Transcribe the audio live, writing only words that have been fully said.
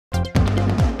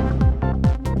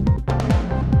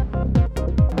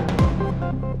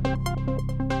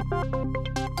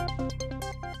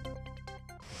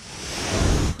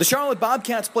The Charlotte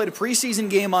Bobcats played a preseason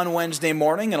game on Wednesday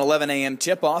morning, an 11 a.m.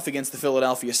 tip-off against the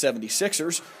Philadelphia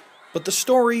 76ers, but the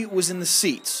story was in the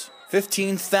seats.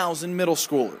 15,000 middle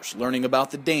schoolers learning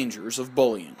about the dangers of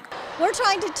bullying. We're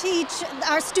trying to teach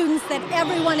our students that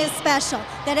everyone is special,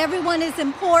 that everyone is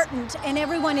important, and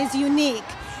everyone is unique.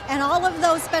 And all of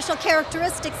those special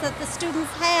characteristics that the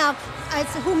students have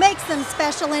is who makes them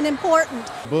special and important.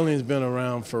 Bullying's been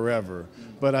around forever,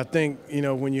 but I think,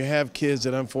 when you have kids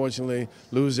that unfortunately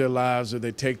lose their lives or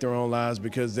they take their own lives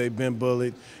because they've been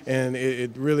bullied, and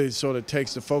it really sort of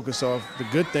takes the focus off the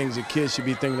good things that kids should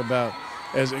be thinking about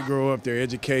as they grow up, their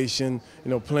education,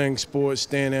 playing sports,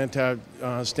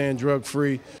 staying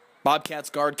drug-free. Bobcats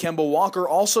guard Kemba Walker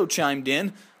also chimed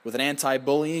in with an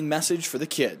anti-bullying message for the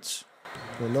kids.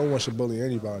 Well, no one should bully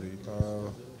anybody.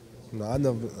 I've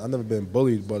never been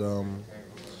bullied, but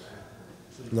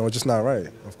it's just not right,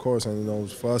 of course. And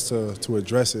for us to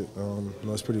address it,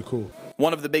 it's pretty cool.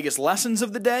 One of the biggest lessons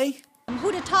of the day: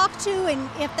 who to talk to, and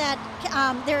if that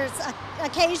there's an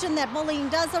occasion that bullying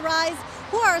does arise,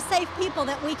 who are safe people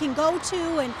that we can go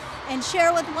to and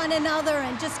share with one another,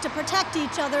 and just to protect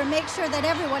each other and make sure that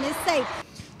everyone is safe.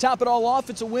 Top it all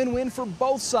off, it's a win-win for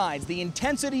both sides. The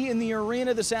intensity in the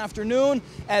arena this afternoon,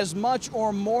 as much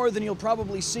or more than you'll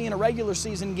probably see in a regular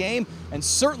season game, and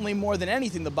certainly more than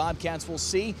anything the Bobcats will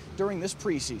see during this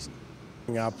preseason.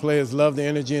 Our players love the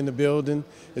energy in the building.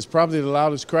 It's probably the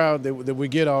loudest crowd that we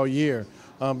get all year.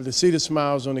 To see the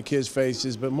smiles on the kids'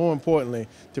 faces, but more importantly,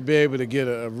 to be able to get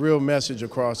a real message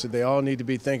across that they all need to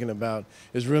be thinking about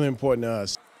is really important to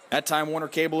us. At Time Warner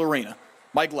Cable Arena,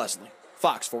 Mike Leslie,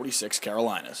 Fox 46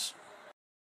 Carolinas.